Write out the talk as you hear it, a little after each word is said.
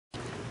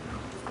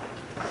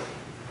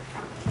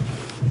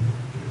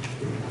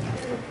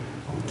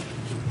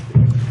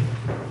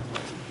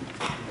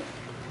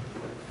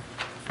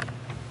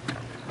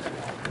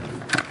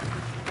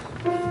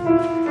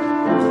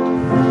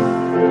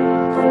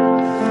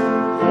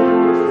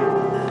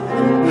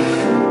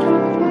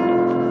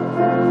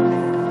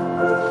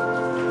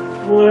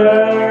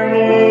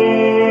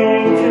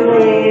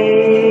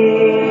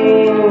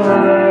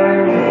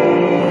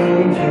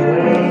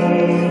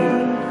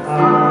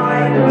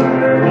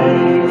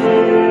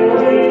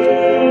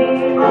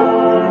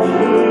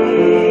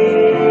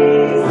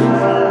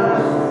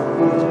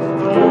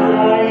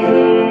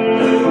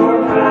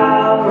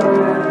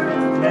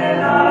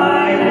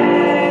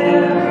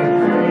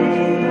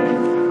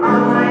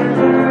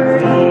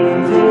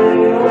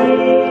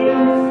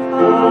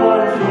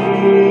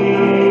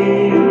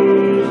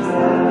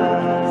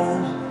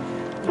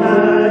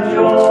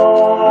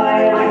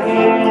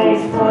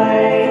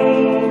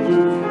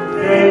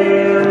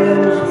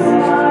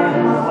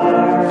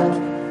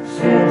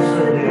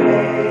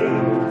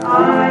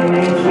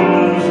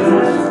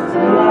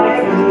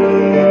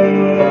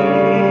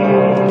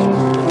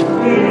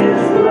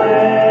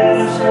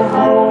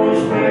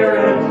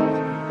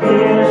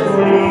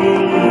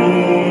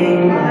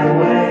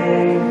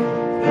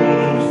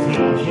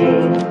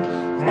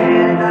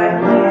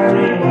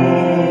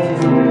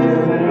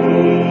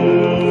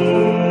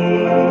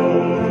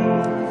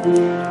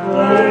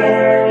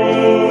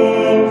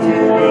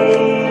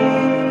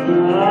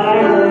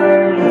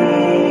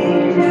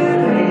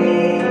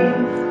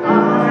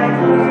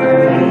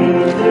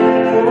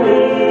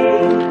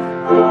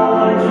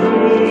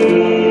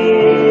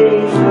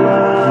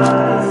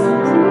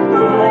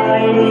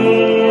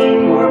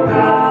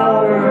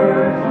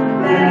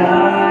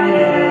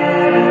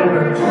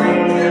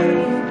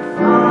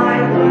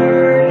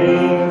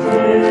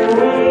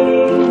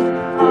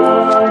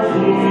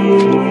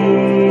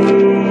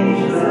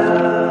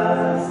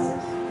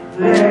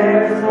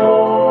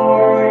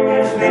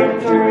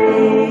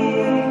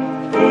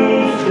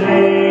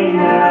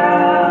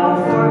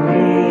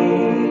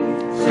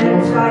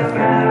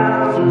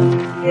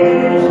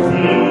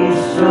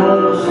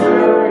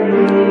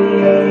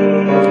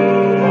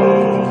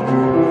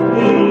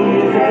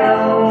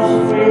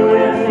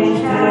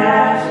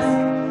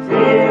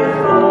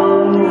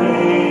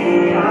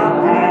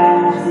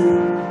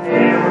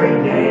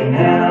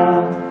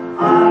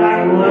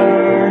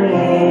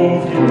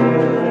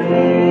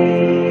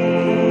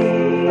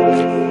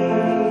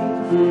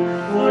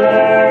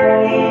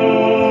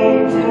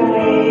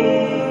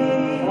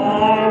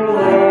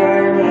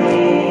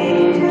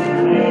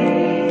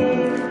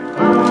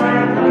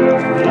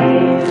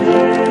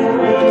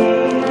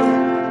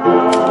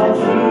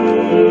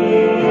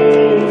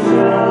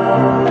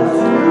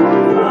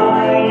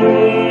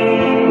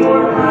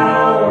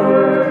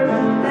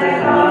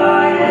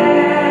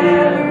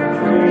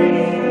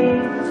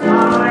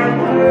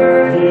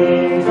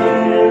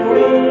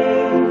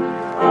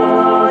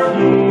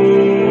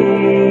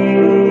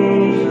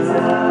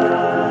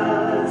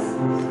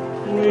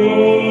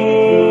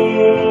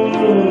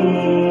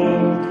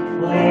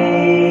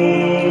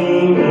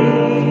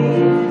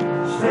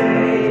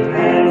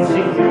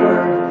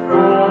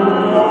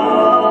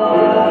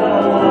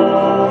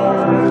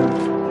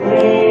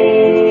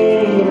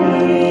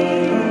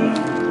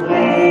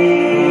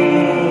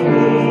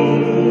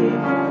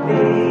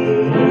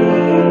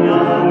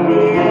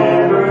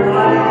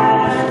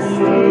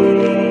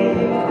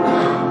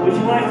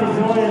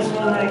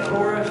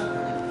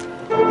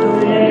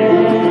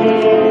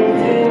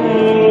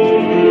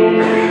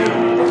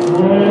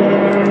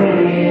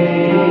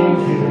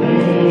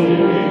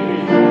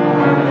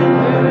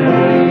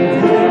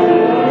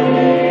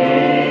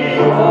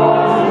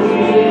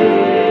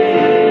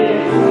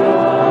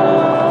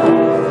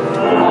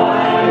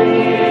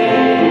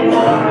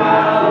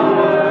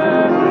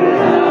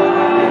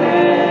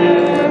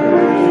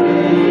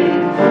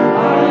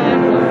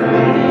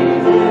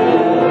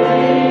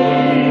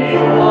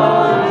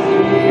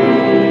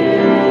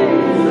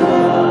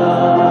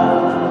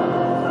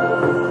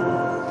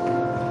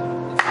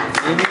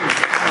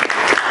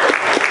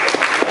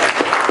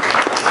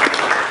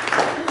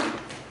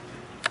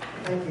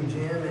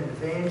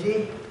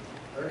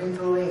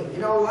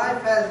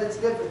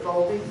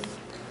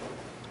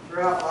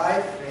throughout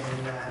life,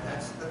 and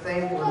that's the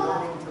thing, we're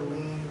learning to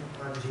lean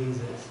on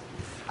Jesus.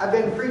 I've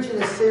been preaching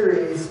a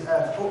series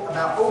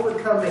about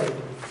overcoming.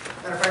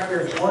 Matter of fact,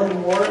 there's one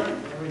more,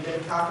 and we've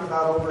been talking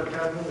about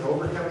overcoming, the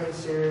overcoming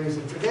series,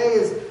 and today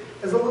is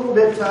a little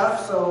bit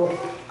tough, so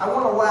I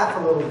want to laugh a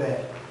little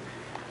bit.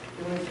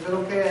 Is it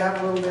okay to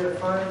have a little bit of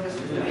fun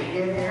just as we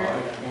begin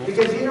here?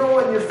 Because you know,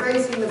 when you're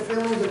facing the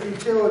feelings of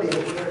futility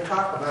that we're going to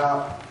talk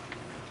about,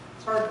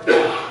 it's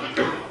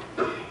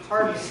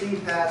hard to see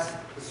past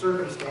the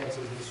circumstances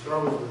and the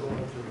struggles we're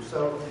going through.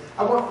 So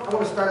I want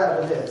to start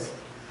out with this.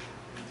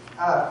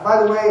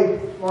 By the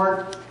way,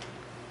 Mark,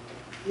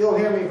 you'll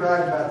hear me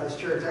brag about this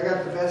church. I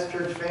got the best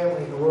church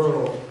family in the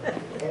world.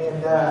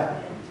 And,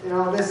 you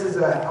know, this is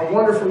a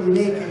wonderful,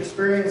 unique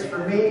experience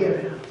for me.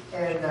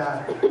 And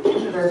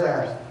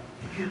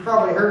you've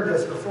probably heard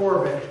this before,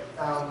 but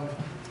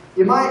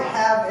you might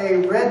have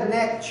a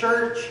redneck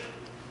church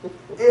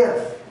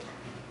if,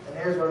 and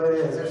here's what it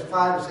is, there's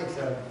 5 or 6 of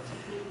them.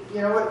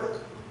 You know what?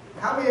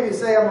 How many of you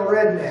say I'm a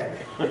redneck?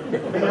 You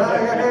know,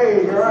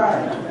 hey, you're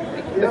right.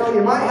 You know,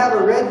 you might have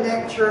a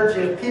redneck church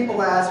if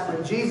people ask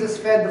when Jesus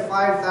fed the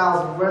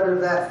 5,000 whether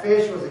that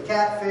fish was a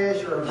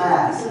catfish or a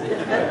bass.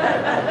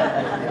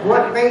 And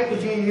what bait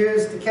did you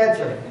use to catch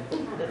them?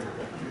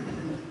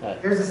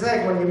 Here's the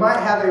second one. You might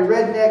have a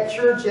redneck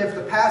church if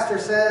the pastor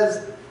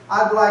says,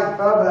 I'd like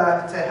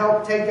Bubba to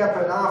help take up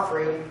an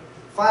offering.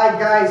 5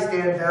 guys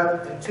stand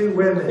up and 2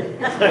 women.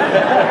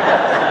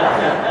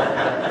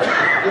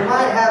 You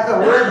might have a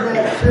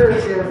redneck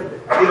church if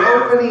the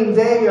opening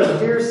day of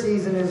deer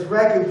season is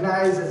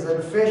recognized as an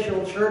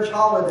official church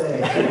holiday.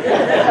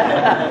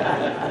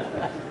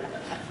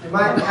 You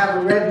might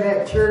have a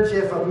redneck church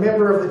if a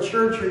member of the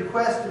church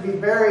requests to be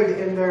buried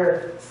in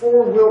their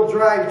 4-wheel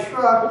drive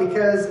truck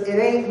because it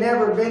ain't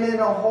never been in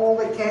a hole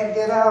it can't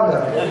get out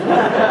of.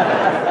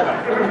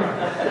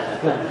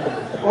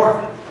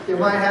 Or you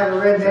might have a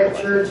redneck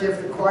church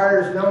if the choir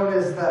is known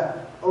as the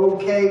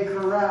OK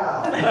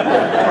Corral.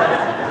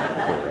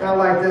 Not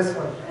like this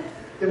one.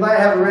 You might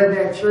have a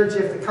redneck church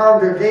if the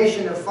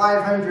congregation of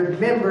 500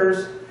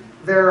 members,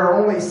 there are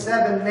only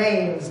 7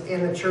 names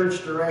in the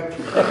church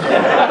directory.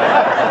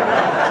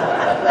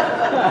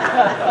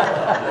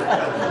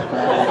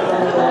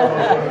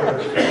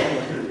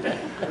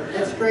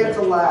 It's great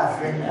to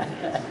laugh.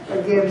 And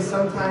again,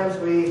 sometimes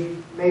we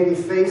may be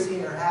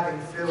facing or having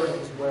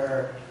feelings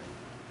where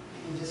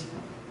we just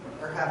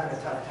are having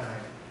a tough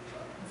time.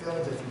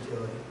 Feelings of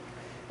futility.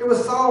 It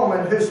was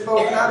Solomon who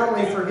spoke not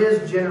only for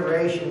his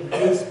generation,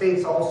 but he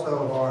speaks also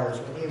of ours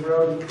when he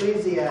wrote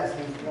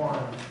Ecclesiastes 1.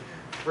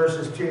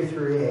 Verses 2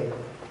 through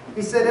 8.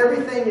 He said,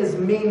 everything is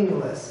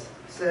meaningless,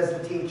 says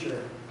the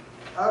teacher.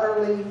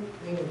 Utterly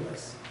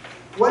meaningless.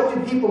 What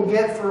do people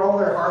get for all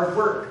their hard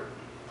work?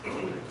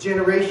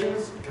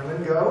 Generations come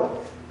and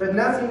go, but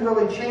nothing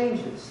really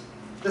changes.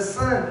 The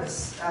sun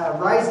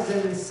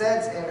rises and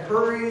sets and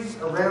hurries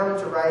around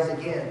to rise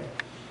again.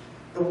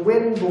 The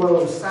wind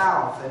blows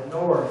south and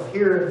north,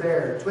 here and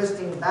there,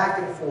 twisting back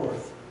and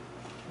forth,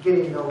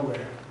 getting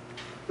nowhere.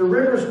 The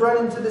rivers run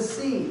into the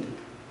sea,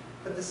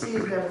 but the sea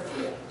is never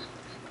full.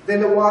 Then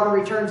the water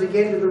returns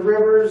again to the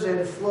rivers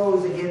and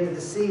flows again to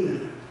the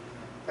sea.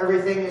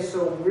 Everything is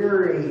so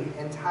weary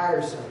and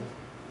tiresome.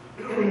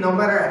 No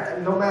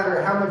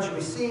matter how much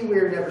we see, we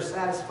are never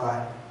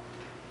satisfied.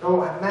 No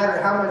matter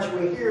how much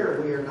we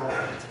hear, we are not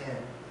content.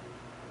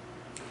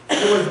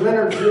 It was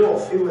Leonard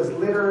Woolf, who was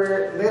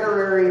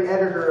literary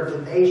editor of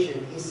The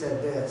Nation. He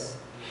said this.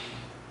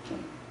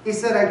 He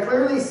said, I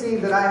clearly see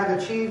that I have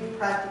achieved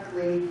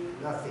practically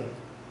nothing.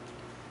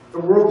 The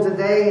world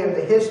today and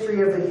the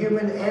history of the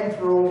human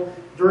anthro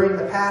during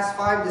the past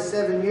 5 to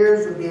 7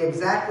 years would be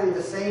exactly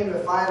the same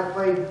if I had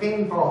played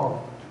ping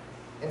pong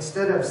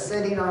instead of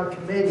sitting on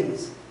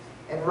committees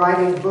and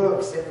writing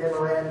books and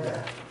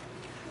memoranda.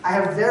 I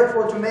have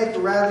therefore to make a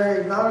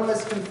rather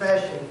anonymous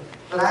confession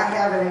that I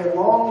have in a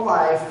long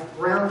life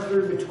ground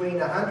through between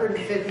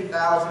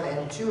 150,000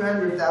 and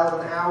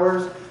 200,000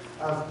 hours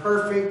of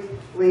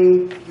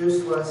perfectly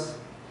useless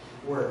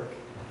work.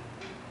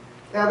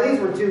 Now, these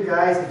were 2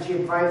 guys that you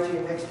invite to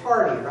your next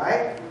party,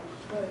 right?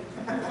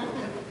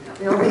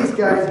 You know, these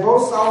guys,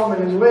 both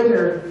Solomon and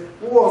Leonard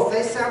Woolf,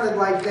 they sounded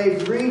like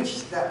they'd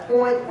reached that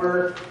point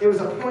where it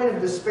was a point of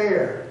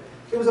despair.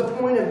 It was a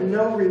point of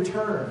no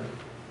return.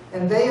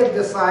 And they had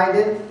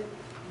decided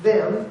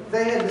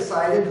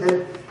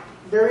that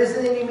there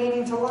isn't any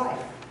meaning to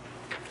life.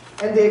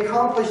 And the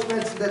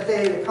accomplishments that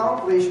they had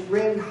accomplished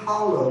ring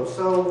hollow.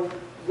 So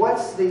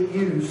what's the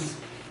use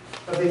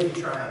of even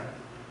trying?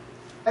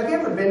 Have you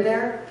ever been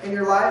there in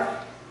your life?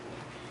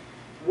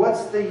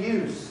 What's the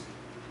use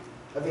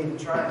of even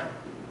trying?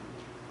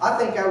 I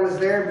think I was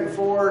there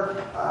before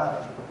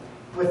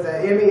with the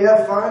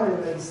MEF fund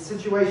and the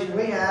situation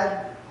we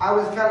had. I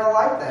was kind of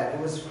like that. It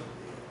was,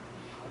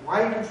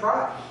 why even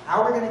try?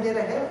 How are we going to get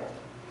ahead?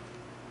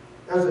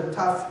 Those are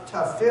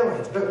tough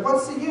feelings. But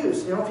what's the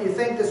use? You know, if you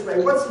think this way,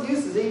 what's the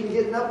use of even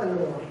getting up in the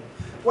morning?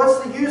 What's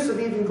the use of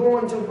even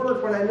going to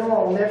work when I know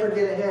I'll never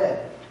get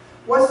ahead?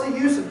 What's the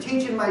use of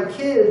teaching my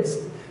kids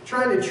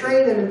trying to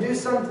train them and do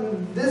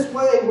something this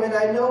way when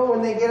I know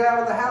when they get out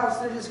of the house,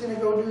 they're just going to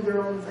go do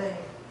their own thing.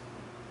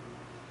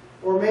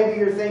 Or maybe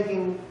you're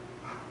thinking,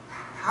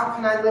 how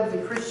can I live the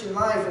Christian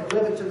life and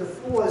live it to the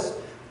fullest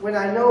when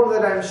I know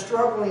that I'm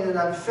struggling and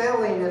I'm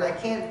failing and I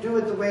can't do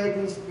it the way it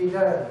needs to be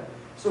done?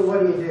 So what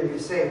do? You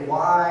say,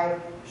 why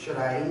should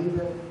I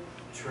even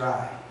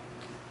try?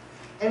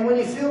 And when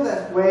you feel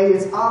that way,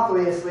 it's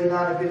obviously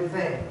not a good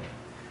thing.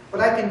 But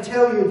I can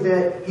tell you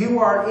that you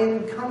are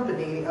in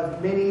company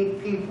of many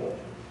people.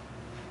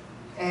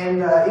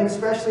 And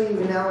especially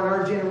even now in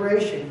our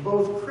generation,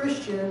 both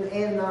Christian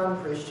and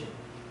non-Christian.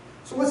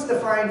 So let's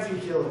define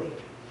futility.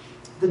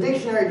 The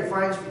dictionary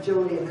defines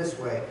futility in this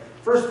way.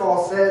 First of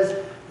all, it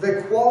says,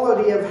 the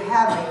quality of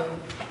having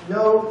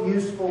no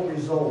useful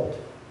result.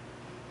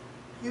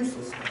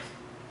 Uselessness.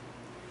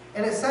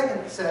 And it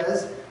second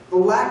says, the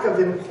lack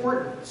of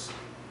importance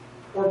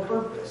or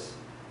purpose.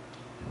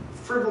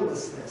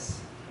 Frivolousness.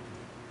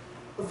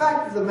 The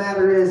fact of the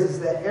matter is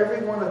that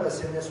every one of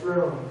us in this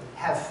room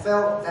have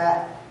felt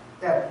that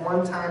at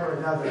one time or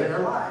another in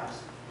our lives.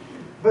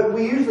 But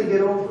we usually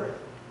get over it.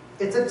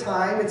 It's a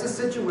time, it's a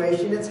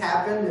situation, it's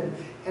happened,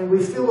 and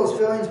we feel those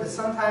feelings, but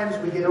sometimes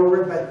we get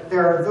over it. But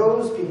there are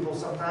those people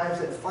sometimes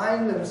that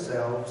find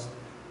themselves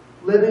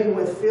living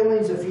with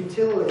feelings of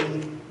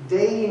futility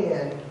day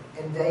in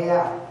and day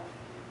out.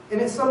 And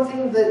it's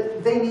something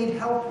that they need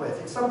help with.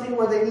 It's something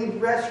where they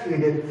need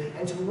rescued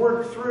and to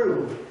work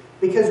through.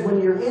 Because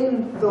when you're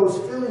in those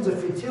feelings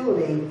of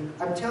futility,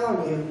 I'm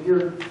telling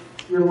you,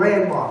 you're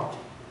landlocked.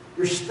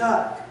 You're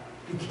stuck.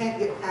 You can't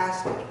get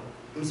past it,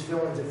 these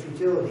feelings of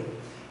futility.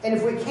 And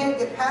if we can't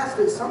get past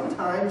it,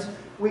 sometimes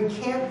we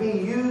can't be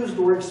used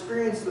or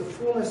experience the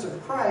fullness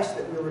of Christ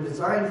that we were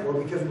designed for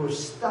because we're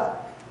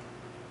stuck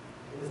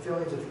in the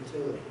feelings of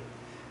futility.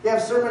 If you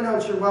have sermon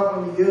notes, you're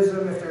welcome to use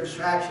them. If they're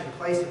distraction,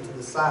 place them to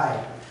the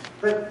side.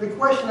 But the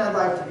question I'd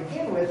like to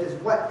begin with is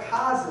what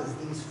causes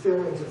these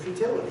feelings of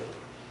futility?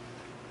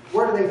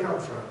 Where do they come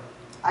from?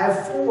 I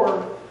have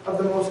 4 of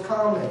the most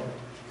common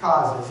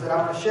causes that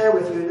I'm going to share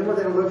with you, and then we're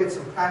going to look at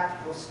some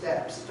practical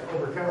steps to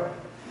overcome.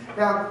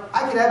 Now,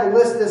 I could have a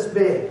list this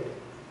big,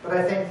 but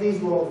I think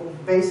these will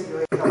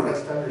basically help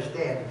us to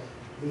understand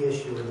the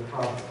issue or the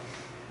problem.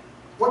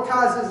 What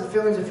causes the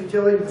feelings of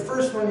futility? The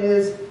first one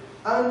is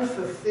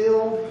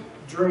unfulfilled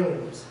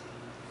dreams.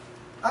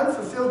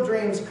 Unfulfilled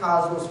dreams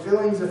cause those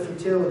feelings of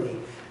futility.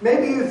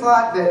 Maybe you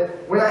thought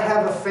that when I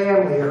have a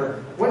family,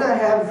 or when I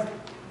have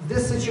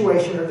this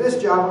situation or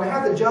this job, when I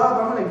have the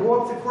job, I'm going to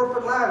go up the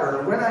corporate ladder.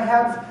 Or when I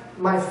have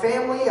my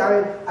family,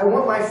 I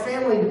want my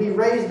family to be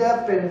raised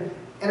up and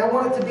I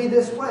want it to be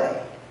this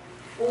way.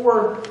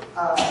 Or,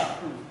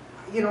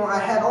 I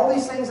had all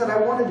these things that I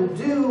wanted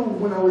to do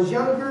when I was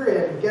younger,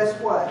 and guess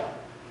what?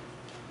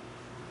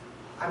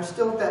 I'm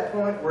still at that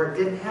point where it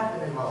didn't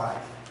happen in my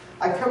life.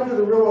 I come to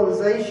the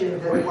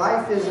realization that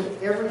life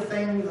isn't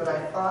everything that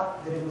I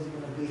thought that it was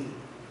going to be.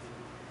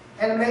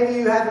 And maybe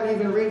you haven't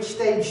even reached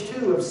stage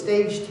 2 of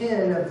stage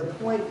 10 of the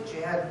point that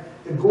you had,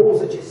 the goals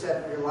that you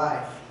set for your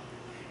life.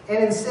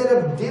 And instead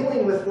of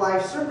dealing with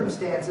life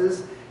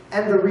circumstances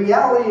and the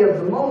reality of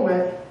the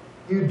moment,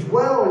 you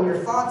dwell and your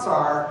thoughts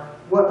are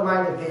what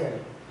might have been.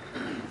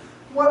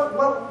 What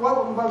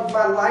would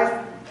my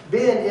life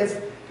been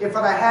if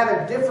I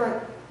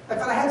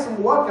had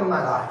some luck in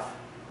my life?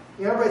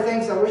 Everybody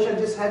thinks, I wish I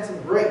just had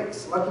some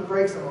breaks, lucky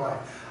breaks in my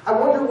life. I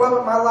wonder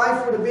what my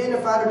life would have been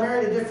if I'd have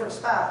married a different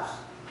spouse.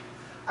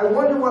 I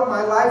wonder what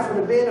my life would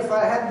have been if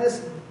I had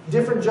this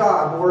different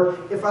job, or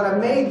if I'd have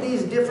made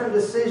these different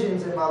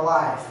decisions in my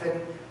life.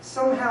 And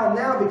somehow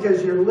now,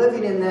 because you're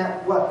living in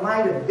that what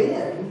might have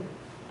been,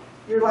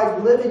 you're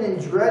like living in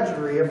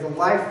drudgery of the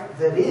life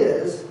that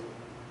is,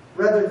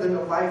 rather than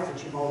the life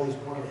that you've always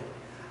wanted.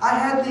 I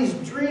had these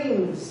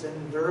dreams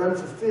and they're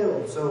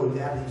unfulfilled, so you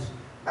have these.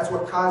 That's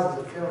what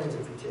causes the feelings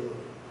of futility.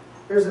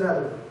 Here's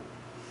another one.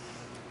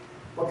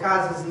 What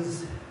causes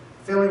these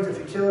feelings of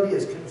futility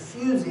is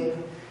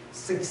confusing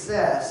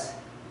success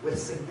with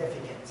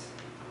significance.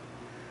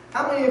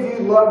 How many of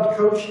you loved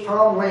Coach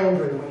Tom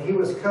Landry when he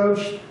was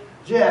coach?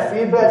 Jeff,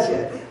 you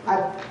betcha.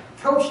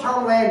 Coach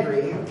Tom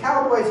Landry,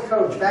 Cowboys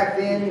coach. Back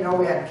then,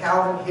 we had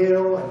Calvin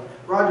Hill and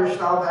Roger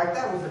Staubach.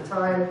 That was the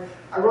time.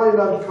 I really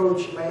loved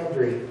Coach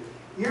Landry.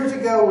 Years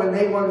ago when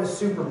they won the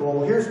Super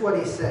Bowl, here's what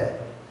he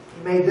said.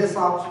 He made this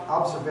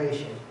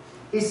observation.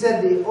 He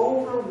said the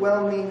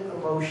overwhelming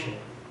emotion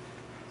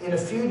in a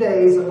few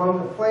days among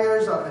the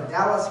players on the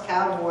Dallas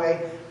Cowboy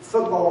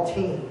football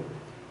team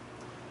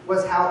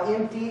was how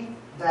empty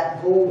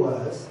that goal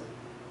was.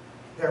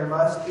 There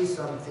must be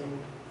something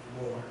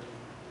more.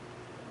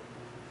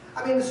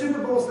 I mean, the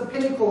Super Bowl is the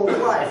pinnacle of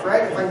life,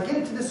 right? If I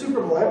get to the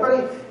Super Bowl,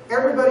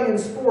 everybody in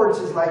sports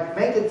is like,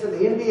 make it to the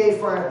NBA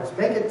Finals,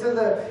 make it to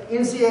the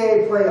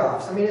NCAA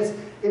playoffs. I mean,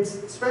 it's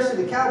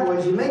especially the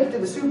Cowboys. You make it to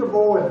the Super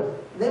Bowl, and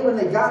then when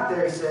they got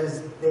there, he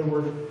says they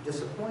were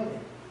disappointed.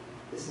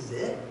 This is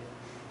it.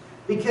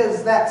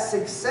 Because that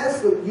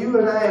success that you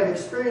and I have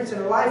experienced in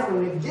our life,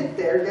 when we get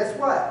there, guess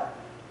what?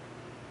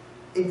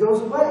 It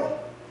goes away.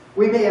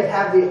 We may have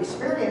had the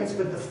experience,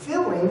 but the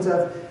feelings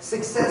of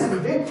success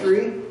and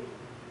victory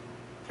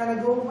kind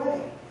of go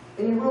away.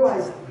 And you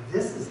realize,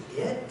 this is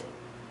it?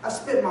 I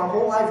spent my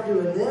whole life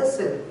doing this,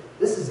 and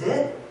this is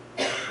it?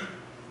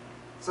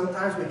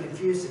 Sometimes we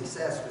confuse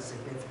success with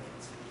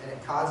significance, and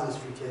it causes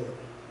futility,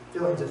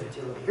 feelings of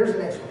futility. Here's the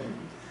next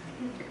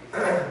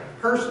one.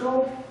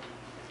 Personal,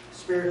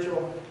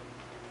 spiritual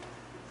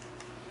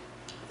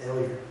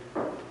failure.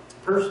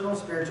 Personal,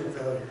 spiritual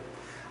failure.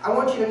 I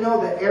want you to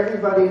know that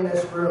everybody in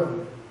this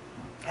room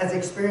has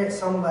experienced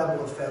some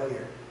level of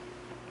failure.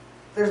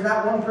 There's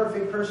not one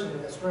perfect person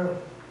in this room.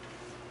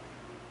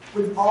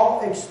 We've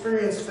all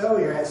experienced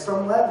failure at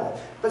some level.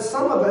 But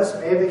some of us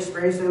may have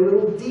experienced a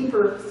little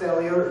deeper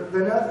failure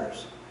than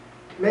others.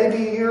 Maybe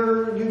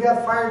you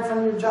got fired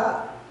from your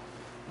job.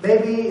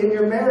 Maybe in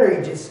your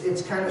marriage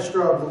it's kind of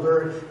struggled.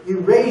 Or you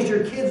raised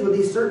your kids with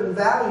these certain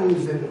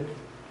values and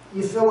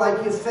you feel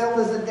like you failed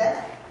as a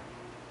dad.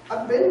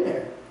 I've been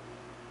there.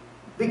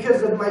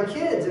 Because of my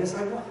kids. And it's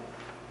like, well,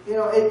 you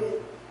know,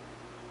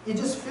 you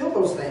just feel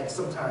those things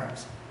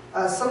sometimes.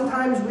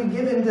 Sometimes we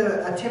give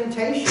into a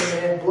temptation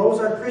and it blows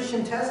our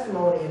Christian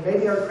testimony and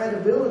maybe our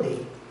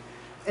credibility.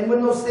 And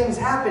when those things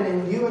happen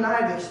and you and I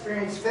have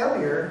experienced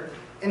failure,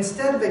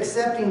 instead of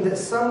accepting that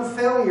some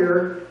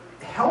failure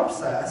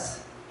helps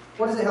us,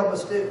 what does it help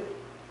us do?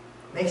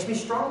 It makes me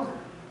stronger.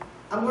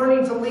 I'm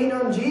learning to lean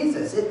on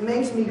Jesus. It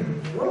makes me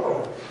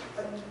grow.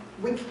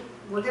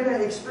 We're going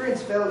to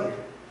experience failure.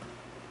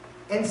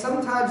 And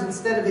sometimes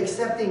instead of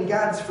accepting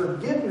God's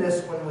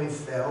forgiveness when we've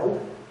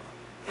failed,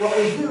 what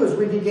we do is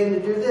we begin to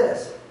do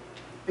this.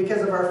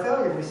 Because of our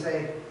failure, we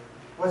say,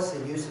 what's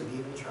the use of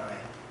even trying?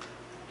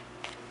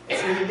 And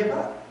so we give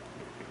up.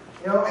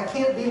 You know, I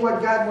can't be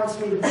what God wants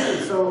me to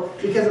be. So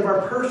because of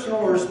our personal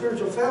or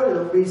spiritual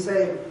failure, we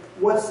say,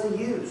 what's the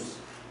use?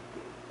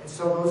 And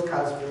so those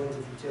cause feelings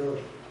of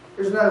futility.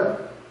 Here's another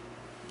one.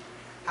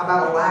 How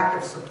about a lack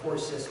of support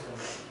system?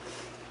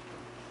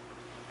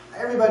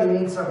 Everybody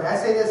needs something. I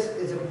say this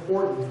is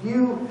important.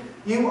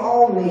 You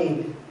all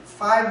need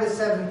 5 to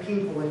 7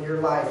 people in your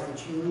life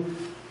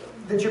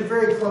that you're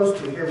very close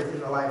to here within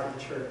the life of the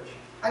church.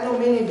 I know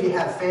many of you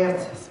have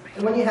families.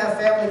 And when you have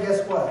family,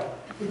 guess what?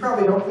 You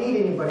probably don't need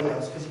anybody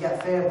else because you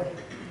got family.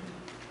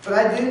 But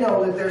I do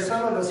know that there's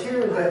some of us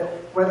here that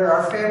whether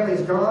our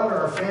family's gone or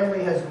our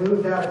family has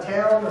moved out of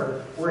town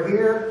or we're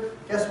here,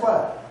 guess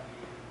what?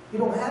 You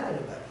don't have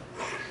anybody.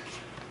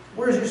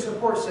 Where's your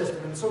support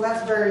system? And so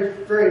that's very,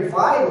 very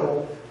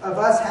vital of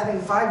us having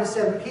 5 to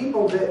 7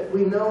 people that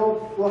we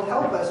know will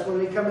help us when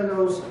we come in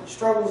those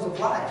struggles of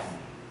life.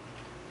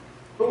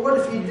 But what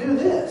if you do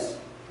this?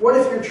 What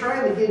if you're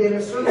trying to get in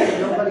a circle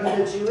and nobody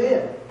fits you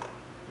in?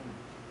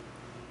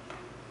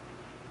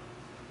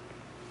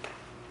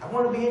 I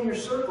want to be in your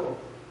circle.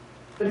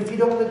 But if you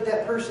don't let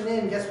that person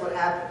in, guess what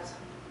happens?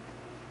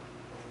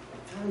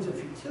 Feelings of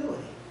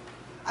futility.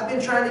 I've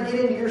been trying to get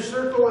into your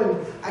circle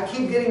and I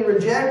keep getting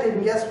rejected,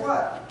 and guess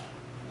what?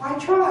 Why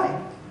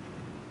try?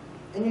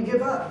 And you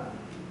give up.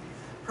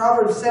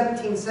 Proverbs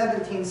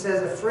 17:17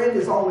 says, a friend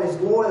is always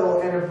loyal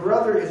and a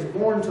brother is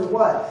born to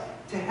what?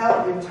 To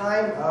help in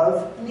time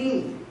of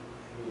need.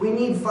 We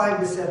need 5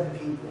 to 7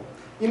 people.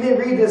 You may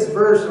read this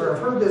verse or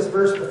have heard this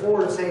verse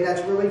before and say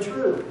that's really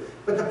true.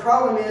 But the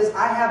problem is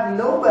I have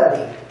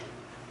nobody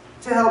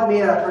to help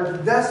me up or to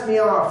dust me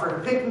off or to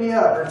pick me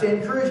up or to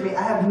encourage me.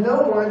 I have no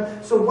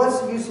one, so what's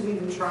the use of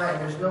even trying?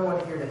 There's no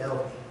one here to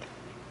help me.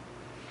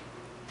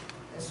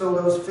 And so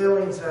those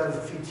feelings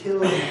of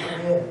futility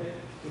come in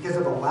because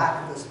of a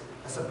lack of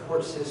a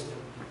support system.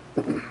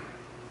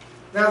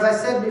 Now, as I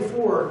said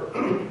before,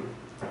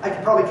 I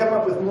could probably come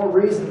up with more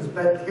reasons,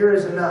 but here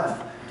is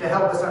enough to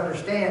help us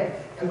understand.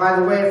 And by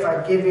the way, if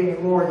I give you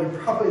any more, you'd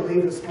probably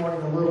leave this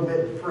morning a little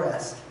bit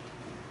depressed.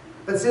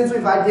 But since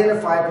we've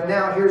identified them,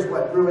 now here's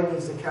what really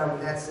needs to come,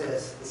 and that's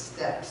this, the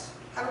steps.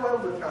 How do I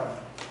overcome?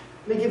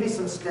 Let me give you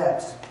some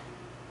steps.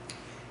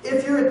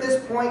 If you're at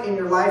this point in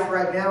your life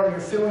right now and you're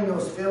feeling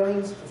those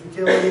feelings of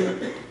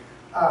futility,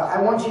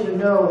 I want you to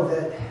know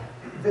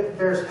that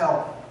there's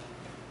help.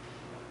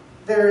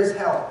 There is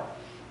help.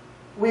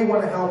 We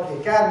want to help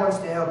you. God wants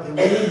to help you.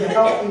 We need to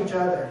help each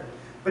other.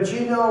 But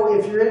you know,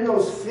 if you're in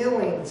those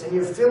feelings and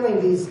you're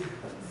feeling these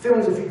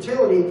feelings of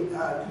futility,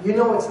 you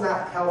know it's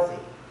not healthy.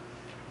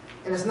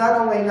 And it's not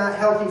only not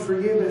healthy for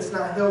you, but it's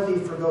not healthy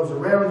for those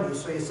around you.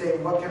 So you say,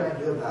 what can I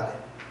do about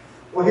it?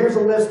 Well, here's a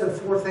list of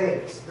 4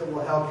 things that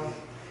will help you.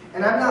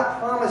 And I'm not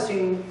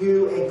promising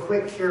you a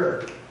quick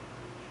cure,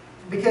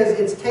 because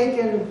it's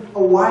taken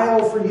a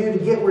while for you to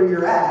get where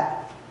you're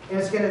at, and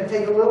it's going to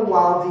take a little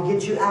while to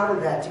get you out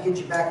of that, to get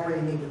you back where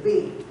you need to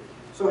be.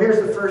 So here's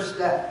the first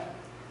step,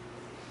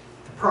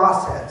 the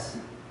process.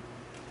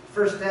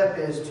 First step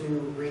is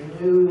to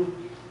renew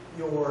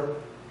your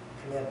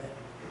commitment.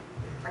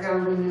 I got to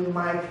renew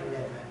my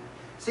commitment.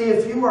 See,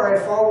 if you are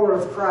a follower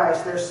of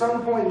Christ, there's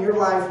some point in your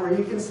life where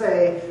you can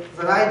say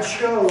that I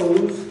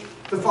chose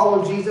to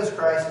follow Jesus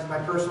Christ as my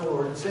personal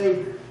Lord and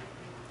Savior.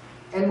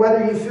 And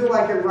whether you feel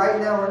like it right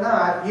now or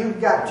not, you've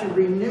got to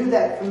renew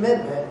that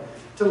commitment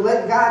To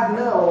let God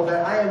know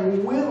that I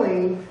am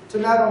willing to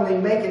not only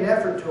make an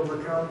effort to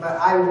overcome, but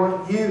I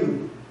want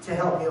you to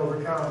help me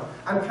overcome.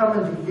 I'm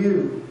coming to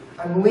you.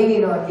 I'm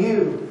leaning on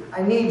you.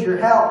 I need your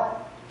help.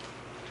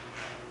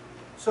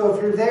 So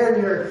if you're there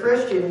and you're a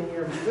Christian and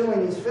you're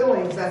feeling these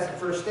feelings, that's the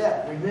first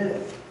step.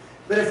 Renew.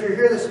 But if you're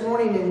here this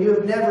morning and you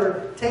have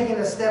never taken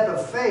a step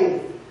of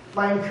faith,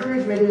 my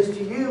encouragement is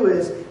to you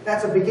is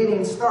that's a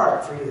beginning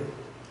start for you.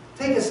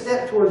 Take a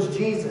step towards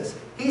Jesus.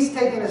 He's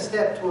taking a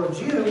step towards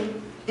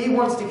you. He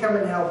wants to come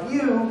and help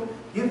you.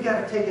 You've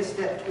got to take a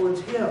step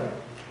towards Him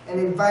and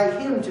invite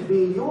Him to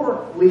be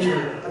your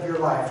leader of your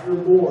life, your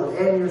Lord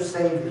and your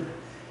Savior.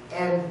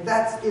 And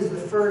that is the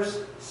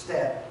first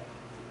step.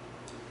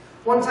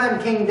 One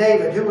time King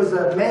David, who was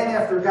a man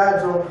after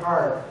God's own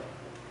heart,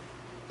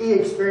 he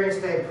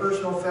experienced a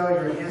personal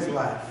failure in his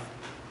life.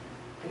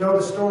 You know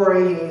the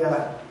story,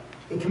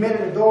 he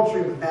committed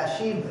adultery with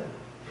Bathsheba.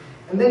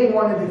 And then he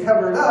wanted to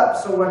cover it up,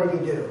 so what did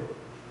he do?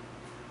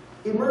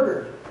 He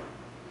murdered.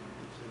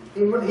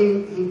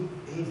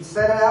 He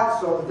set it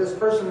out so that this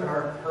person,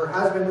 her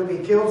husband, would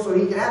be killed so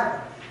he could have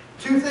her.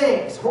 Two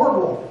things,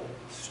 horrible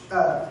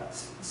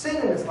sin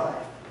in his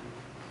life.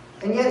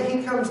 And yet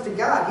he comes to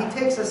God. He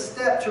takes a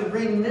step to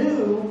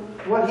renew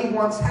what he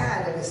once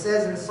had. And it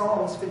says in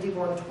Psalms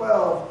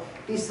 51:12,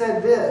 he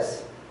said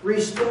this,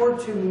 "Restore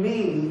to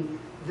me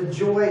the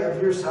joy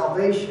of your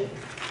salvation,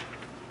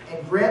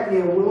 and grant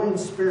me a willing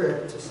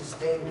spirit to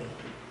sustain me."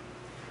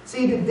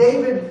 See, did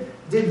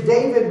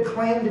David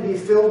claim to be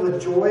filled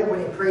with joy when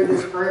he prayed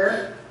this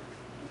prayer?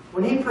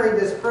 When he prayed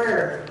this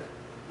prayer,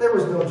 there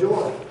was no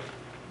joy.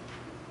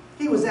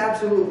 He was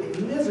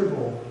absolutely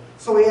miserable.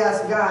 So he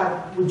asked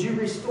God, would you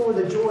restore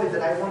the joy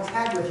that I once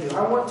had with you?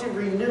 I want to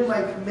renew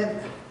my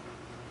commitment.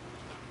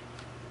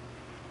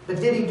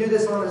 But did he do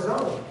this on his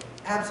own?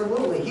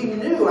 Absolutely. He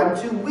knew, I'm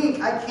too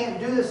weak. I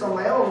can't do this on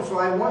my own. So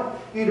I want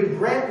you to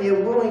grant me a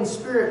willing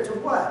spirit to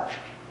what?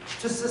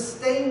 To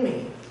sustain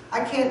me.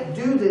 I can't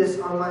do this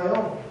on my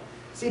own.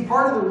 See,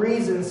 part of the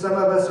reason some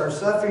of us are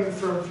suffering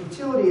from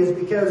futility is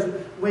because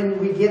when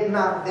we get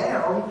knocked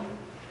down,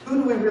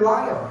 who do we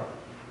rely on?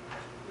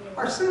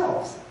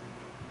 Ourselves.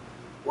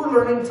 We're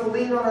learning to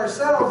lean on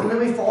ourselves and then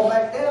we fall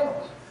back down.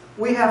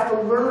 We have to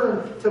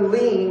learn to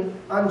lean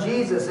on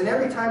Jesus. And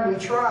every time we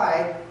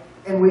try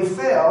and we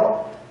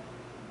fail,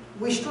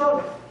 we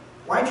struggle.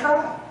 Why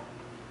try?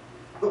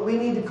 But we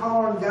need to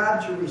call on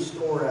God to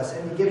restore us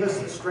and to give us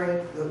the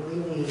strength that we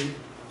need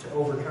to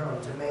overcome,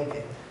 to make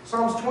it.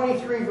 Psalms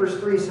 23 verse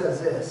 3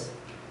 says this.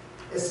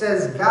 It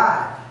says,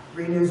 God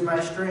renews my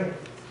strength.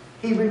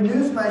 He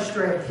renews my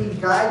strength. He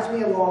guides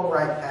me along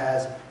right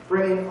paths,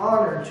 bringing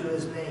honor to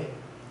His name.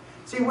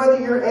 See, whether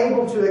you're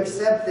able to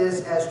accept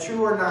this as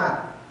true or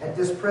not at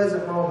this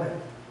present moment,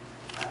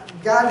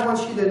 God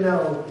wants you to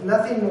know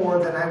nothing more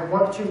than I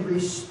want to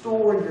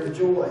restore your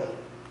joy.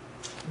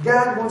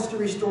 God wants to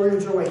restore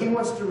your joy. He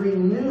wants to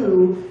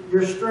renew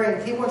your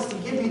strength. He wants to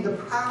give you the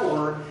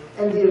power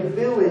and the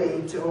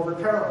ability to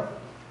overcome.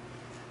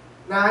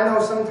 Now, I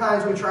know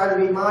sometimes we try to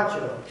be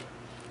macho,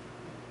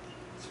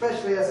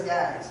 especially us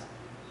guys.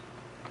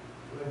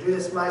 I'm going to do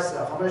this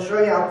myself. I'm going to show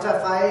you how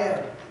tough I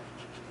am.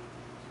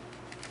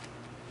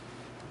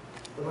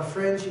 But my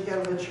friends, you've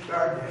got to let your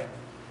guard down.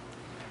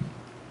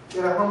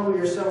 You've got to humble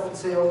yourself and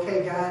say,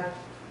 okay, God,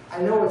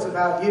 I know it's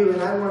about you,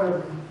 and I want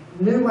to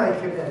renew my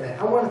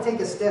commitment. I want to take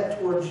a step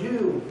towards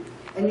you.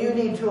 And you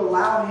need to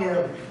allow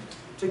Him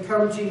to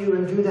come to you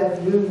and do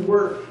that new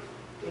work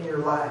in your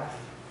life.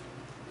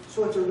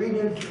 So it's a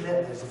renewed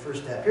commitment is the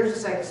first step. Here's the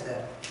second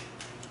step.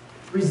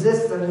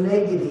 Resist the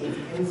negative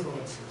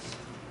influences.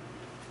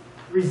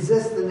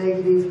 Resist the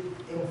negative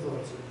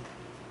influences.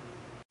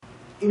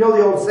 You know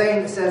the old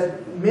saying that says,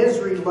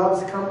 misery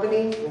loves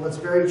company? Well, it's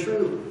very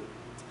true.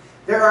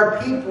 There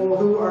are people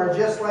who are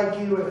just like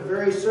you in the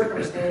very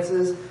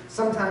circumstances,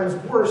 sometimes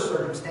worse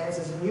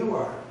circumstances than you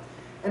are.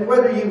 And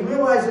whether you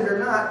realize it or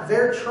not,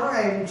 they're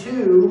trying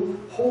to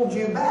hold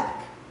you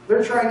back.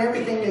 They're trying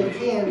everything they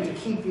can to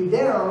keep you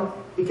down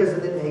because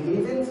of the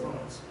negative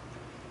influence.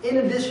 In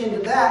addition to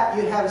that,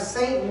 you have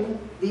Satan,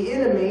 the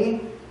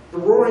enemy, the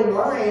roaring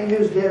lion,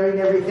 who's doing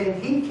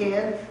everything he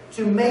can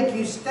to make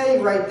you stay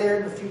right there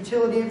in the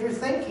futility of your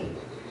thinking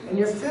and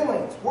your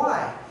feelings.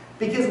 Why?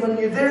 Because when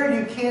you're there,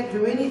 you can't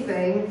do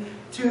anything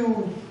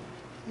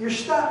you're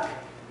stuck.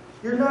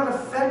 You're not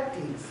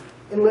effective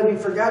in living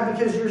for God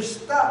because you're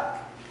stuck.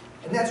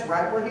 And that's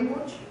right where He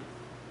wants you.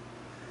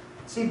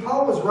 See,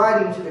 Paul was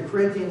writing to the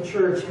Corinthian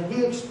church, and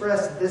he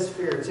expressed this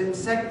fear. It's in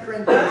 2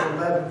 Corinthians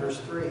 11, verse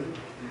 3.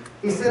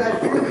 He said, I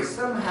fear that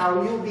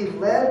somehow you'll be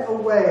led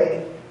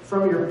away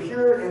from your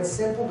pure and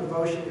simple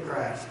devotion to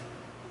Christ,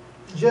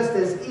 just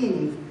as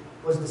Eve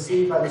was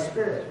deceived by the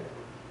Spirit.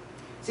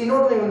 See,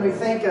 normally when we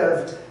think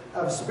of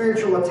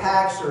spiritual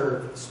attacks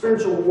or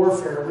spiritual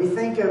warfare, we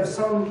think of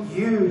some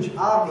huge,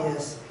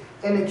 obvious,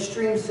 and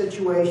extreme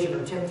situation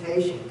or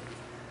temptation.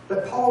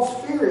 But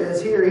Paul's fear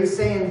is here, he's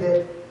saying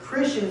that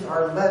Christians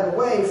are led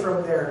away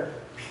from their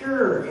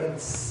pure and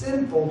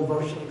simple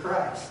devotion to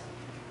Christ.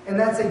 And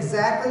that's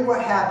exactly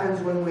what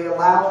happens when we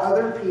allow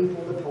other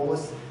people to pull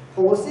us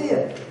pull us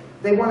in.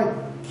 They want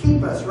to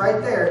keep us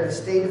right there in the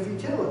state of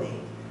futility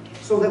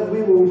so that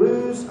we will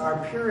lose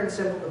our pure and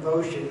simple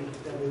devotion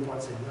that we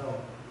once had known.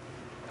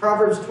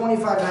 Proverbs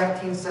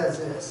 25:19 says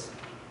this,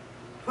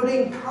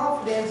 "Putting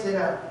confidence in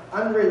an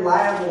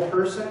unreliable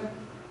person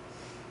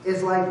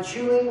is like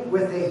chewing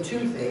with a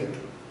toothache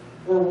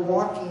or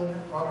walking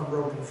on a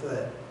broken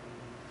foot."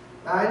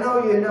 Now, I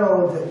know you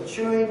know that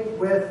chewing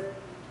with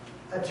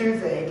a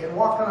toothache and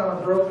walking on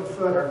a broken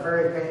foot are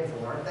very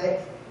painful, aren't they?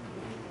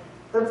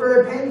 They're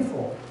very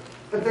painful.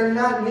 But they're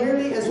not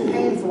nearly as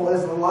painful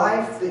as the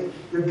life that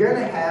you're going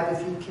to have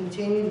if you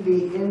continue to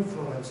be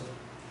influenced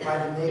by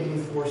the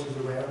negative forces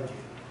around you.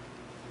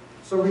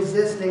 So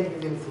resist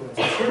negative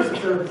influences. Here's the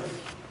third one.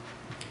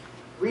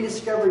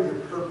 Rediscover your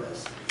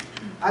purpose.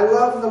 I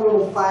love the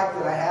little plaque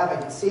that I have. I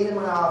can see it in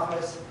my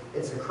office.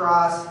 It's a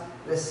cross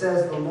that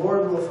says, "The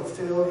Lord will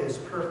fulfill His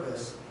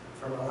purpose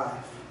for my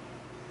life."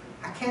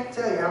 I can't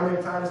tell you how many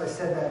times I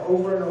said that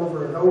over and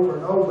over and over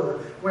and over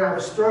when I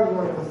was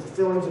struggling with the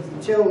feelings of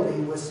futility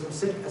with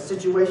a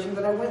situation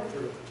that I went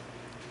through.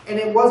 And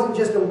it wasn't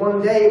just a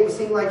one day, it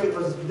seemed like it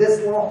was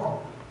this long.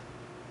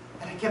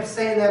 And I kept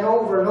saying that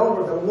over and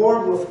over, the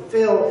Lord will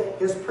fulfill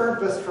His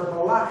purpose for my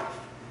life.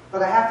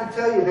 But I have to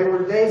tell you, there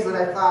were days that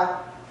I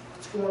thought,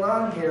 what's going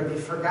on here? Have you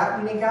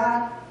forgotten me,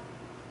 God?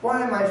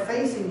 Why am I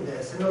facing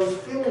this? And those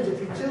feelings of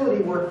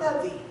futility were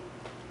heavy.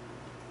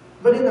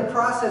 But in the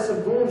process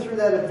of going through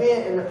that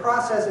event, in the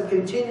process of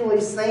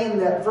continually saying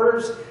that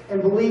verse and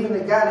believing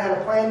that God had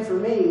a plan for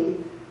me,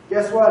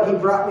 guess what? He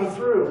brought me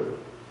through.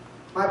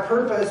 My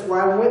purpose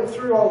while I went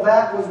through all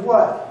that was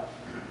what?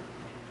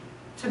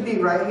 To be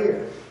right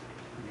here.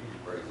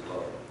 Praise the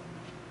Lord.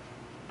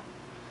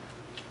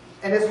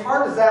 And as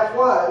hard as that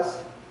was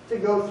to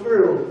go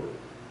through,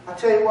 I'll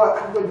tell you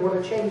what, I wouldn't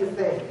want to change a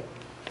thing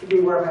to be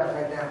where I'm at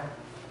right now.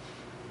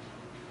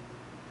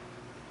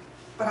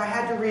 But I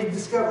had to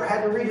rediscover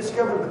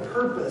the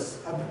purpose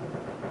of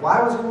why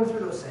I was going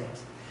through those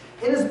things.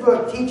 In his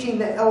book, Teaching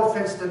the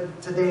Elephants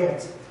to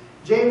Dance,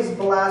 James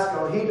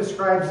Belasco, he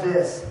describes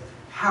this,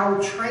 how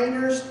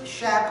trainers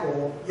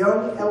shackle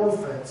young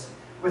elephants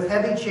with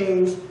heavy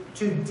chains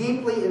to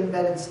deeply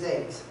embedded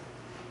states.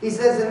 He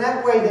says in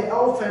that way the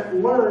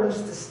elephant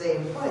learns to stay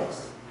in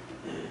place.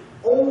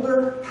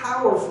 Older,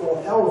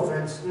 powerful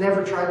elephants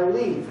never try to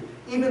leave,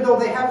 even though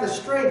they have the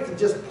strength to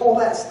just pull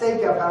that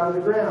stake up out of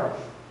the ground.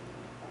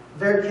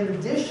 Their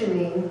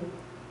conditioning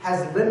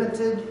has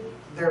limited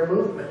their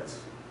movements.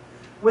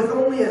 With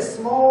only a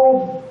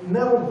small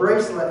metal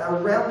bracelet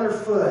around their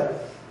foot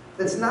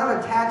that's not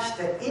attached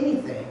to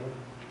anything,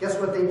 guess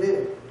what they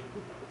do?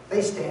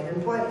 They stand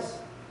in place.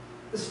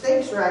 The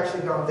stakes are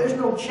actually gone. There's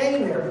no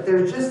chain there, but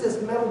there's just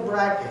this metal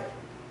bracket.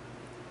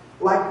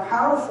 Like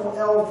powerful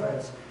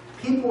elephants,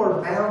 people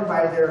are bound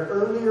by their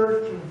earlier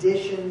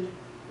conditioned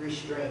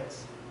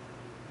restraints.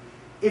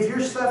 If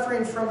you're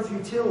suffering from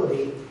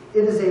futility,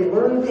 it is a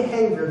learned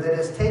behavior that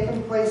has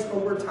taken place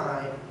over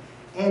time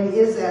and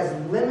is as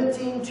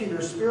limiting to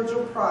your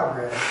spiritual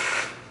progress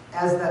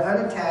as the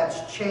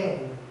unattached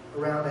chain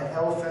around an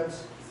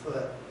elephant's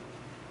foot.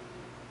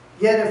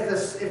 Yet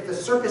if the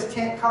circus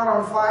tent caught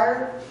on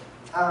fire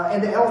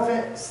and the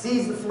elephant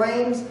sees the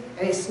flames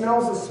and he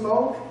smells the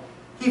smoke,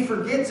 he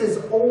forgets his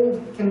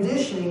old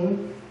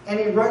conditioning and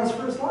he runs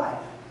for his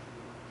life.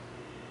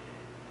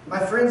 My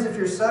friends, if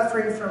you're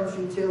suffering from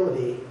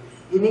futility,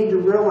 you need to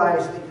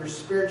realize that your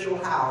spiritual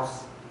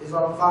house is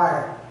on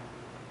fire.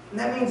 And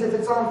that means if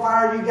it's on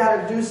fire, you've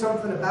got to do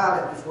something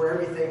about it before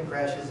everything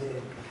crashes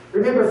in.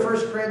 Remember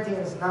 1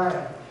 Corinthians 9,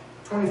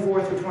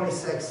 24 through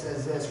 26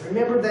 says this,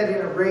 "Remember that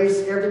in a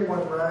race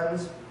everyone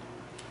runs,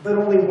 but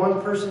only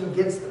one person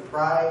gets the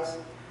prize.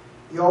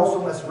 You also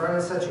must run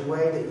in such a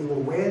way that you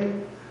will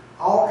win.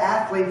 All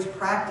athletes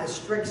practice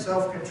strict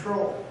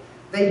self-control.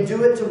 They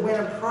do it to win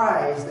a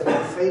prize that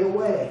will fade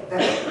away.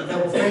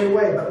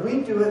 But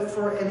we do it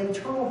for an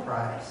eternal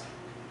prize.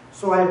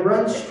 So I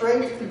run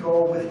straight to the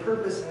goal with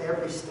purpose in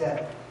every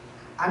step.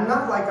 I'm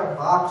not like a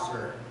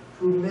boxer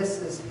who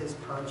misses his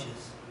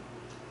punches."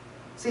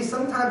 See,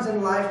 sometimes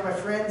in life, my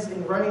friends,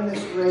 in running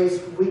this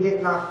race, we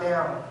get knocked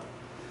down.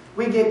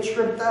 We get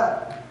tripped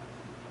up.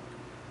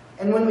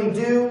 And when we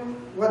do,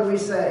 what do we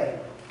say?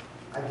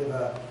 I give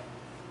up.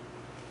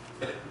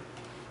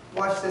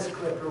 Watch this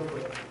clip real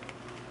quick.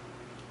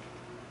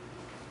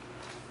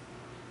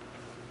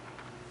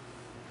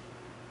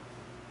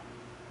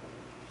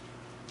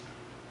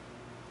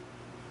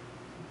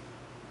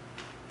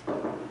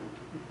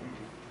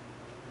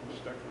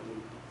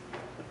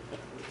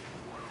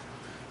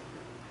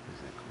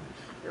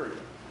 Here we go.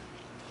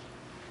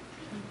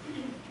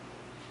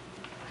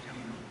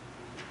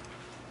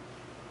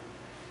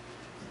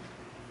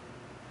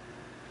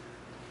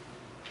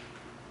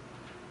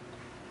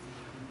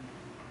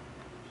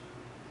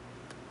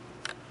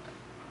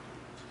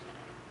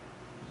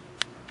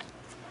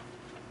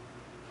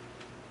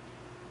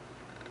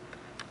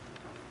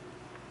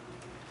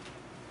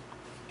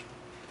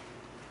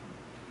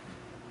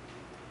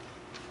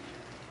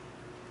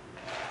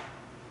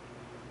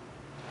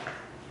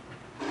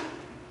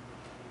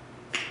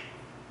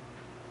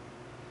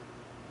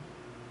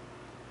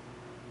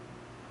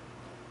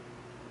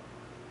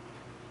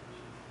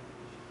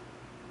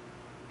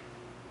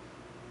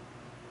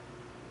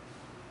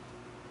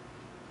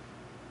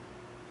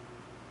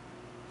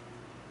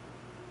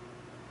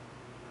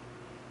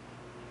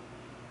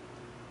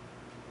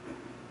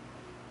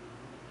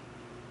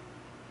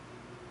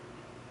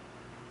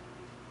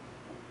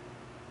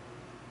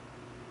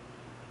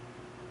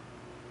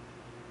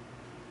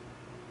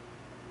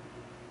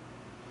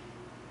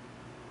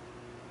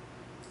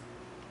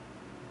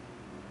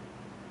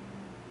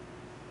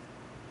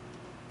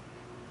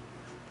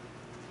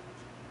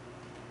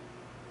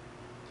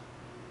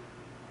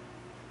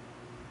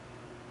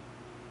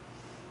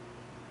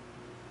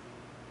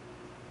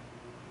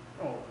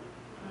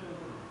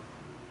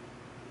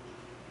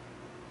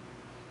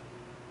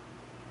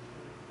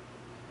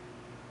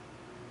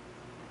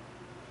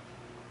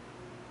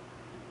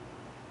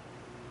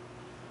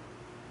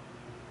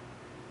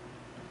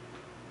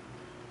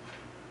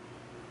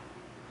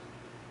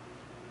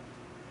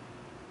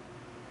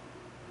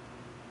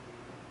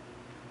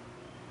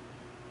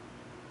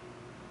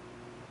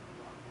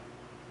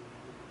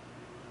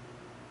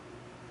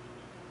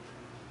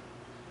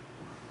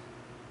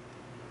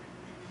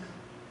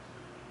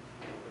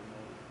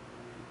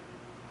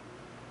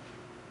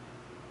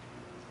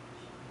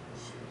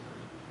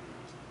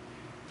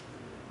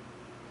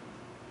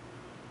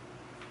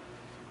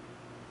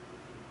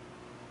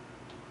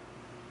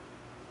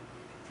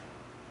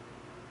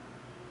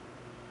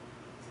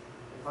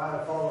 if I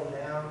had fallen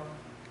down,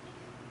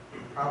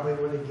 probably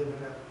would have given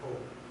up hope.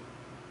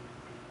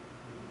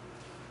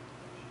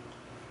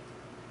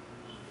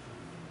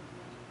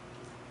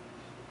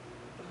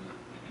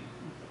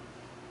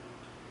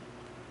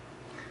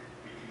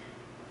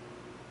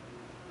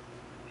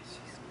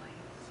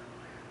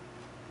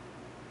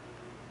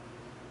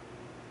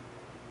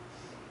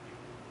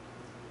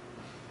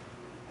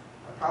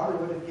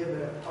 Probably would have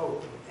given up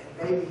hope,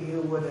 and maybe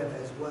you would have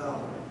as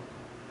well.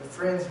 But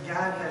friends,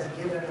 God has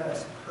given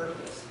us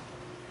purpose.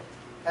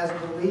 As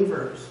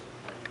believers,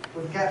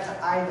 we've got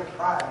to eye the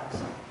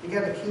prize. We've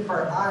got to keep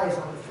our eyes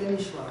on the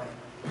finish line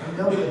and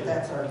know that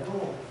that's our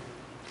goal.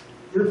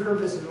 Your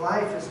purpose in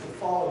life is to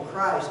follow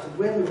Christ, to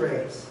win the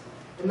race,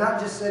 and not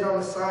just sit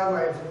on the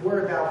sidelines and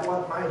worry about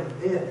what might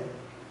have been.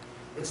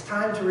 It's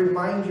time to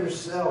remind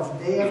yourself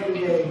day after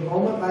day,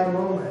 moment by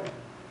moment,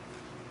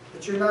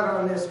 that you're not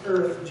on this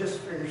earth just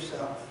for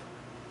yourself.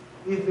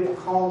 You've been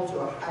called to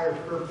a higher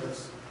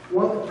purpose,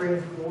 one that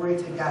brings glory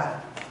to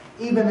God.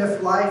 Even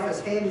if life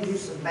has handed you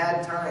some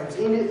bad times,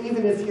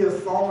 even if you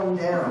have fallen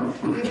down,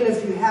 even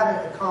if you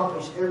haven't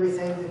accomplished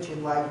everything that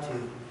you'd like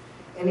to,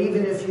 and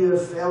even if you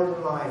have failed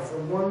in life, the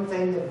one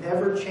thing that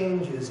never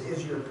changes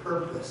is your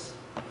purpose.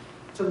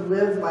 To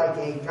live like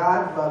a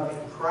God-loving,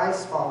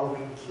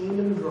 Christ-following,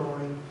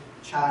 kingdom-growing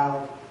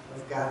child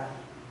of God.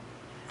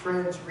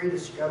 Friends,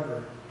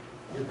 rediscover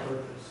your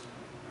purpose.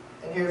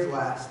 And here's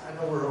last. I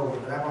know we're over,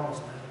 but I'm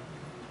almost done.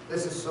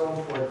 This is so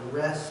important.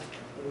 Rest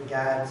in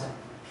God's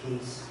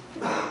peace.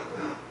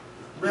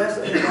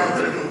 Rest in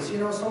God's peace. You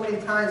know, so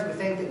many times we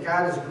think that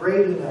God is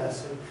grading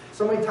us, and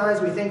so many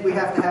times we think we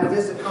have to have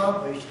this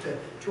accomplished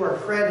to our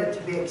credit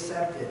to be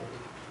accepted.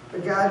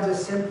 But God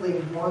just simply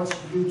wants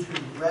you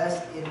to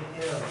rest in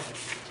Him,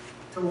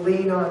 to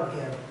lean on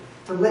Him,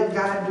 to let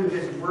God do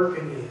His work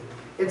in you.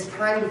 It's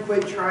time to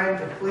quit trying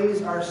to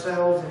please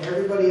ourselves and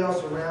everybody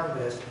else around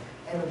us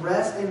and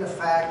rest in the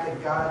fact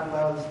that God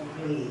loves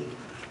me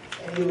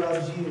and He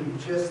loves you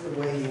just the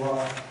way you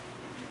are.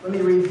 Let me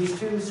read these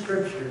two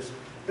scriptures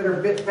that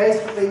are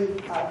basically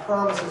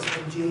promises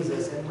from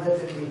Jesus, and let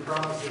them be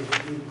promises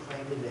that you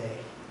claim today.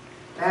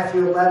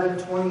 Matthew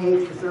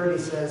 11:28-30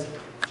 says,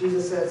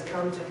 Jesus says,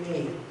 "Come to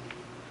me,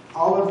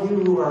 all of you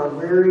who are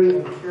weary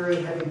and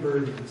carry heavy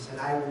burdens,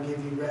 and I will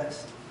give you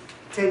rest.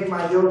 Take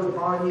my yoke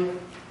upon you.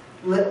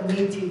 Let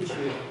me teach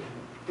you,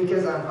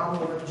 because I'm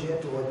humble and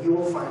gentle, and you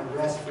will find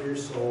rest for your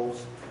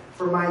souls.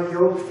 For my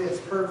yoke fits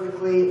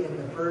perfectly, and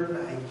the burden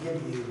I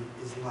give you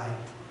is light."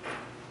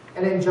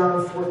 And in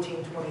John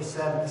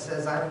 14:27 it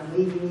says, "I'm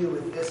leaving you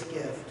with this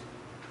gift,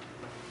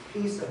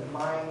 peace of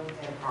mind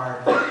and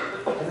heart.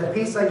 And the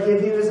peace I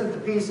give you isn't the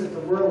peace that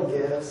the world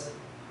gives,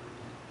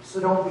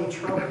 so don't be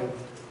troubled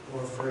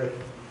or afraid."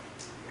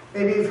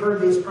 Maybe you've heard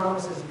these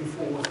promises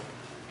before.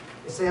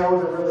 You say, "Oh,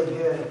 they're really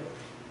good."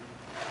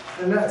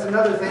 And it's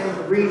another thing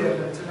to read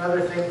them, it's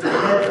another thing to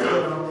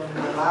meditate on them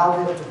and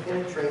allow them to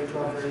penetrate to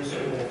our very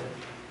soul.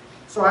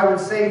 So I would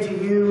say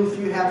to you, if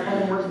you have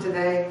homework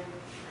today,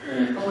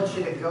 I want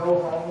you to go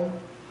home.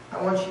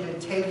 I want you to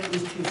take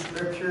these two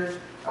scriptures.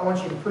 I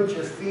want you to put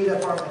your feet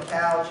up on the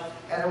couch,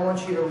 and I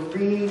want you to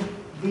read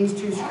these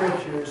two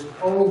scriptures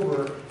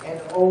over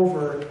and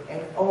over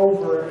and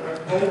over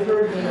and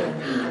over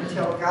again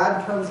until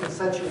God comes in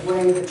such a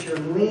way that you're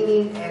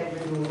leaning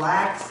and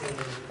relaxing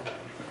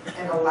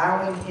and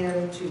allowing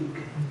Him to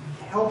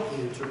help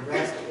you to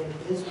rest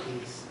in His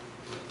peace.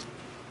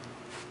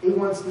 He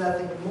wants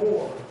nothing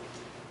more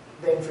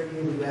than for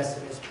you to rest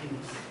in His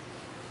peace.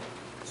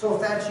 So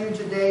if that's you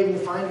today and you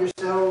find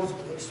yourselves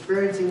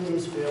experiencing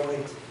these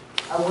feelings,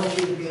 I want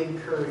you to be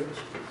encouraged.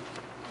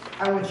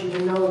 I want you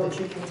to know that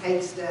you can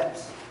take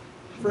steps.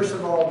 First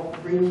of all,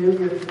 renew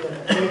your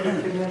commitment. Make a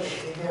commitment to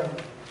Him.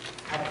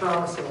 I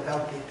promise He'll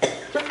help you.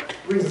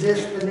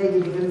 Resist the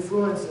negative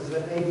influences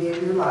that may be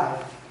in your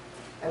life.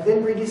 And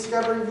then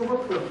rediscover your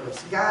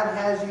purpose. God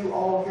has you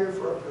all here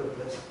for a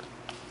purpose.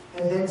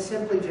 And then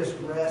simply just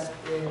rest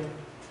in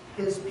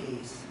His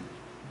peace,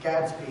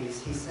 God's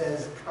peace. He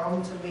says,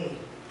 "Come to me."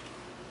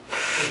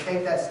 So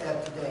take that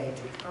step today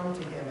to come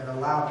to Him and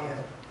allow Him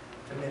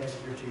to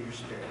minister to your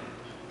spirit.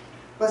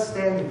 Let's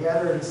stand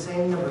together and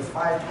sing number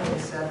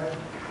 527.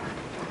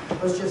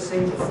 Let's just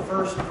sing the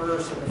first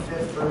verse and the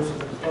fifth verse of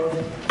the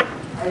closing.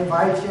 I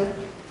invite you,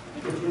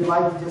 if you'd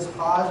like to just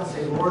pause and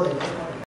say, "Lord, I just want